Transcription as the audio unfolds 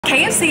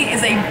KFC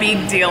is a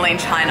big deal in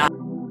China.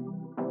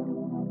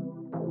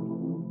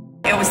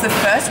 It was the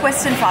first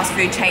Western fast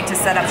food chain to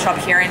set up shop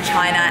here in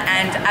China,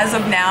 and as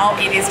of now,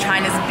 it is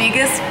China's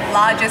biggest,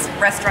 largest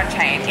restaurant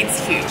chain.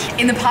 It's huge.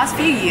 In the past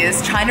few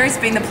years, China has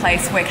been the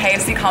place where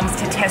KFC comes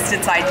to test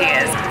its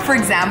ideas. For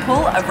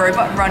example, a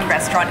robot-run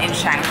restaurant in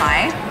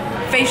Shanghai,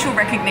 facial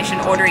recognition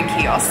ordering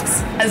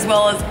kiosks, as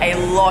well as a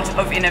lot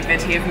of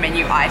innovative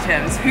menu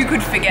items. Who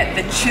could forget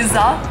the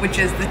chizza, which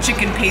is the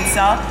chicken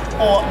pizza,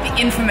 or the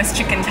infamous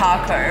chicken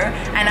taco?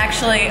 And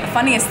actually,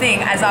 funniest thing,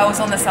 as I was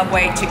on the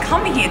subway to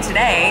come here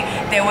today,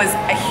 there was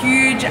a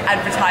huge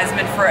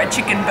advertisement for a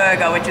chicken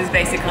burger, which is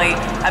basically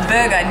a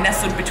burger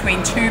nestled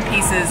between two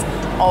pieces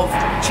of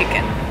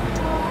chicken.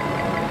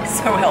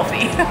 So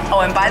healthy.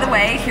 Oh, and by the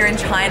way, here in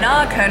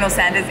China, Colonel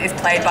Sanders is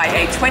played by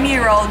a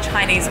 20-year-old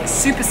Chinese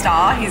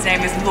superstar. His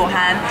name is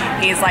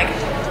Luhan. He is like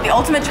the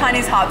ultimate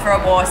Chinese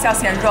heartthrob, or 小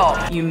鲜肉.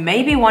 You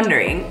may be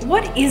wondering,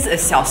 what is a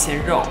小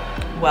鲜肉?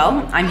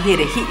 Well, I'm here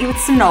to hit you with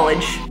some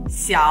knowledge.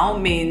 小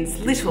means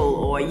little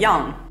or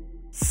young.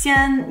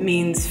 鲜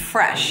means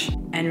fresh.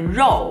 And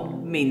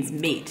肉 means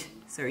meat.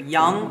 So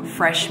young,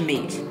 fresh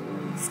meat.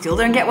 Still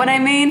don't get what I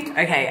mean?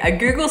 Okay, a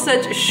Google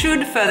search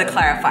should further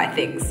clarify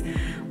things.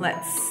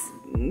 Let's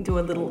do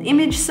a little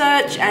image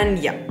search, and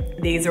yeah,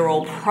 these are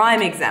all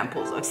prime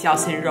examples of 小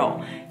鲜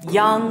肉.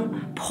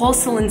 Young,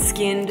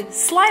 porcelain-skinned,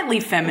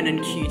 slightly feminine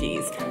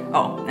cuties.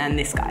 Oh, and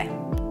this guy.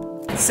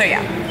 So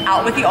yeah,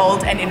 out with the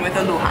old and in with the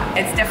Luhan.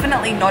 It's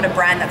definitely not a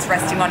brand that's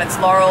resting on its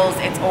laurels.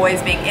 It's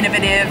always being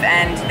innovative,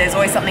 and there's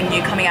always something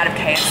new coming out of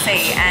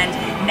KFC.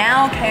 And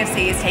now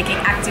KFC is taking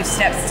active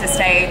steps to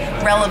stay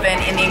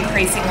relevant in the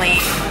increasingly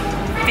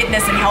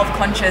fitness and health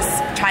conscious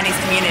Chinese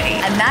community.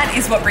 And that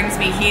is what brings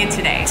me here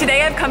today.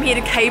 Today I've come here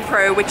to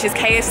KPRO, which is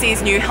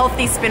KFC's new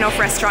healthy spin-off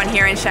restaurant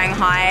here in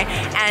Shanghai.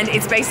 And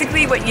it's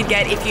basically what you'd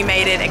get if you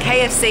made it a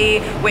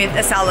KFC with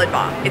a salad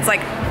bar. It's like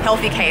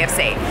healthy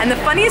KFC. And the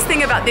funniest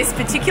thing about this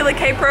particular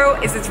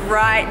KPRO is it's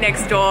right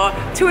next door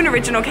to an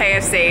original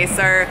KFC.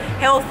 So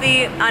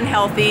healthy,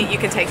 unhealthy, you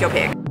can take your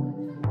pick.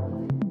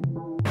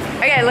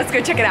 Okay, let's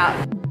go check it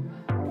out.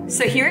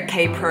 So here at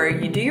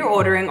KPRO, you do your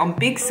ordering on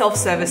big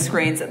self-service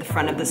screens at the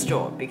front of the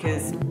store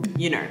because,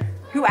 you know,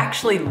 who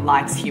actually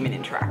likes human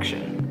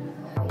interaction?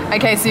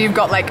 Okay, so you've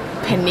got like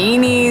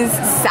paninis,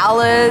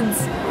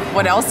 salads.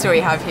 What else do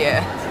we have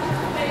here?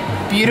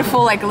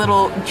 Beautiful like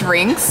little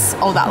drinks.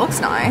 Oh, that looks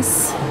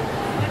nice.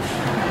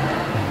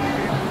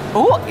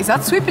 Oh, is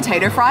that sweet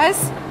potato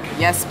fries?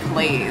 Yes,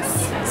 please.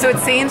 So it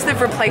seems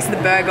they've replaced the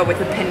burger with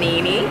a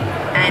panini,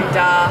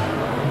 and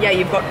yeah,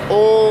 you've got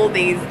all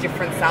these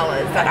different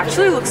salads that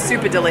actually look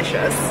super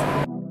delicious.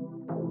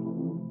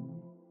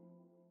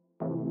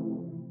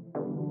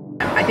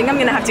 I think I'm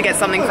gonna have to get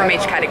something from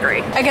each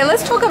category. Okay,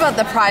 let's talk about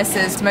the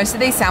prices. Most of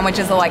these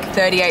sandwiches are like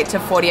 38 to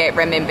 48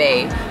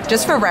 renminbi.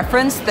 Just for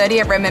reference,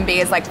 38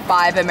 renminbi is like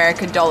 $5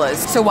 American.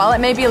 So while it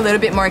may be a little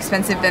bit more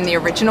expensive than the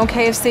original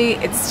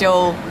KFC, it's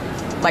still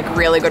like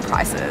really good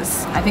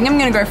prices. I think I'm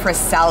gonna go for a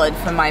salad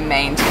for my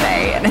main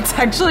today, and it's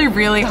actually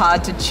really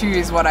hard to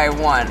choose what I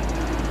want.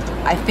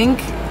 I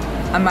think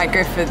I might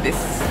go for this.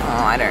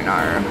 Oh, I don't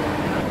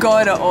know.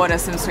 Gotta order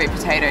some sweet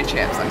potato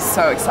chips. I'm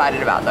so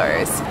excited about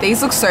those.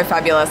 These look so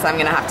fabulous. I'm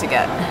gonna have to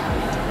get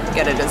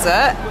a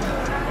dessert.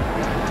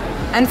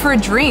 And for a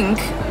drink,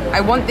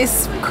 I want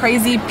this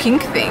crazy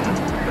pink thing.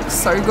 Looks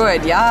so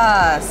good,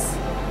 yes.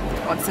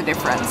 What's the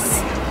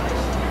difference?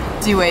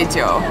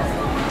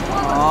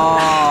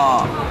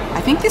 Oh,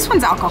 I think this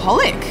one's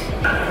alcoholic.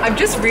 I've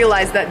just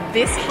realized that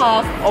this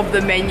half of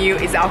the menu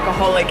is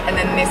alcoholic and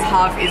then this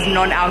half is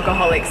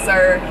non-alcoholic.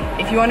 So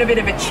if you want a bit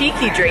of a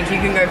cheeky drink, you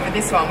can go for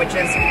this one, which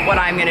is what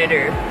I'm gonna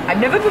do. I've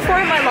never before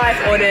in my life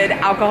ordered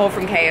alcohol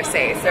from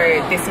KFC, so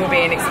this will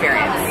be an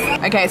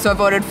experience. Okay, so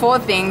I've ordered 4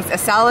 things: a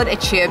salad, a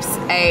chips,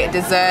 a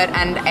dessert,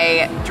 and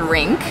a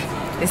drink.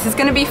 This is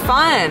gonna be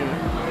fun.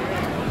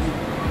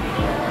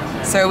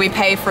 So we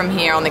pay from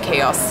here on the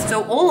kiosk.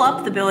 So all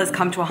up, the bill has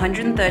come to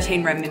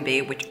 113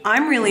 renminbi, which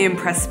I'm really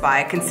impressed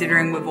by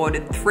considering we've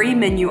ordered 3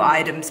 menu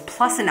items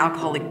plus an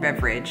alcoholic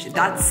beverage.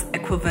 That's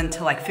equivalent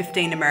to like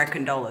 $15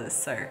 American.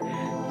 So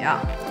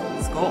yeah,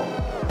 let's go.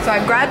 So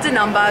I've grabbed a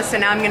number, so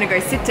now I'm gonna go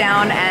sit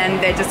down and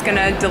they're just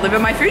gonna deliver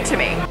my food to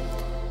me.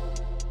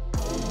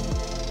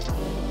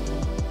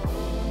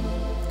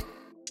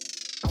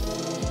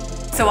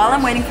 So while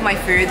I'm waiting for my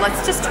food,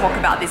 let's just talk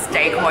about this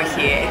decor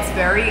here. It's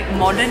very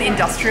modern,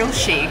 industrial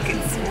chic.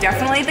 It's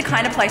definitely the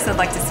kind of place I'd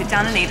like to sit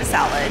down and eat a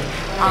salad.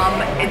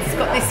 It's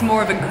got this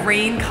more of a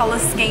green color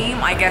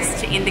scheme, I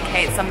guess, to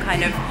indicate some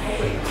kind of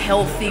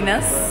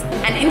healthiness.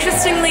 And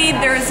interestingly,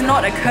 there is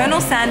not a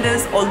Colonel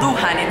Sanders or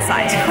Luhan in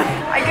sight.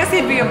 I guess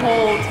he'd be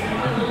appalled.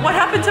 What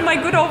happened to my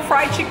good old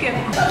fried chicken?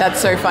 That's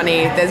so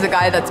funny. There's a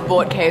guy that's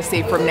bought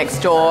KFC from next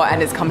door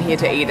and has come here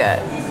to eat it.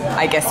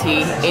 I guess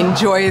he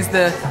enjoys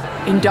the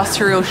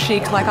industrial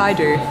chic like I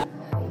do.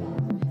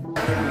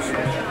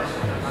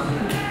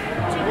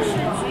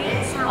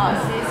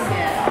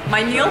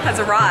 My meal has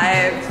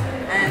arrived.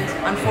 And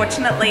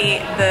unfortunately,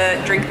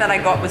 the drink that I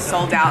got was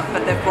sold out,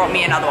 but they've brought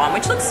me another one,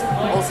 which looks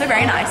also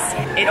very nice.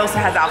 It also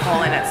has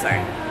alcohol in it, so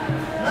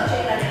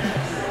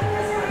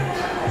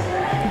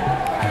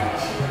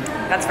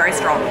that's very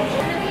strong.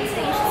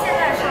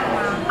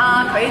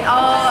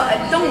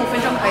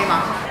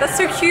 That's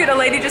so cute. A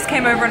lady just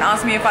came over and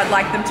asked me if I'd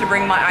like them to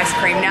bring my ice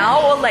cream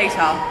now or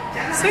later.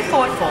 So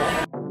thoughtful.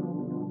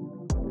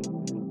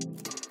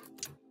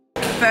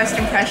 First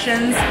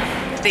impressions,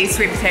 these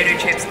sweet potato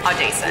chips are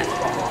decent.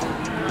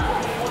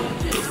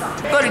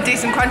 Got a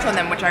decent crunch on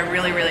them, which I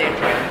really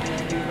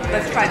enjoyed.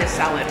 Let's try this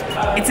salad.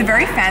 It's a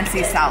very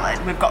fancy salad.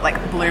 We've got like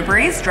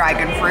blueberries,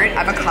 dragon fruit,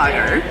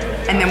 avocado,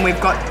 and then we've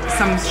got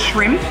some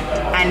shrimp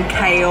and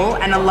kale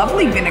and a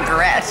lovely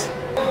vinaigrette.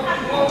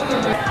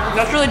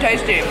 That's really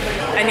tasty.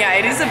 And yeah,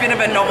 it is a bit of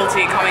a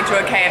novelty coming to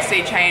a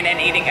KFC chain and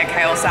eating a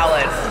kale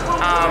salad.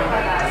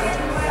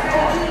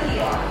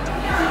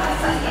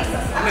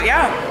 But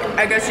yeah,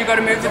 I guess you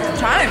gotta move with the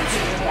times.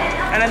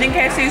 And I think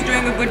KFC is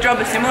doing a good job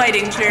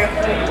assimilating to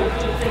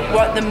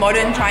what the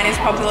modern Chinese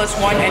populace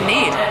want and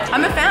need.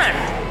 I'm a fan.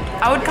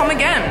 I would come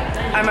again.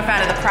 I'm a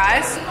fan of the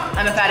price.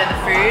 I'm a fan of the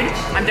food.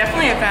 I'm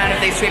definitely a fan of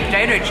these sweet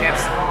potato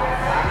chips.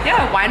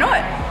 Yeah, why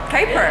not?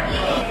 KPRO.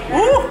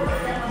 Ooh,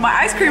 my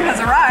ice cream has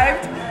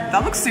arrived.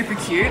 That looks super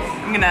cute.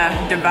 I'm gonna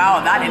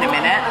devour that in a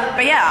minute.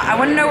 But yeah, I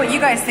wanna know what you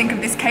guys think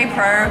of this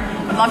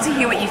KPRO. Would love to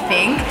hear what you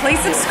think. Please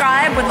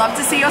subscribe, would love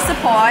to see your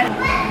support.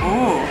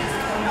 Ooh,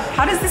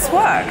 how does this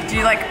work? Do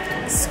you like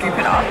scoop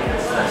it up?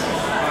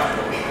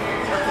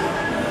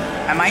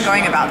 Am I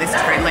going about this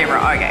totally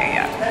wrong? Okay,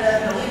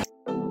 yeah.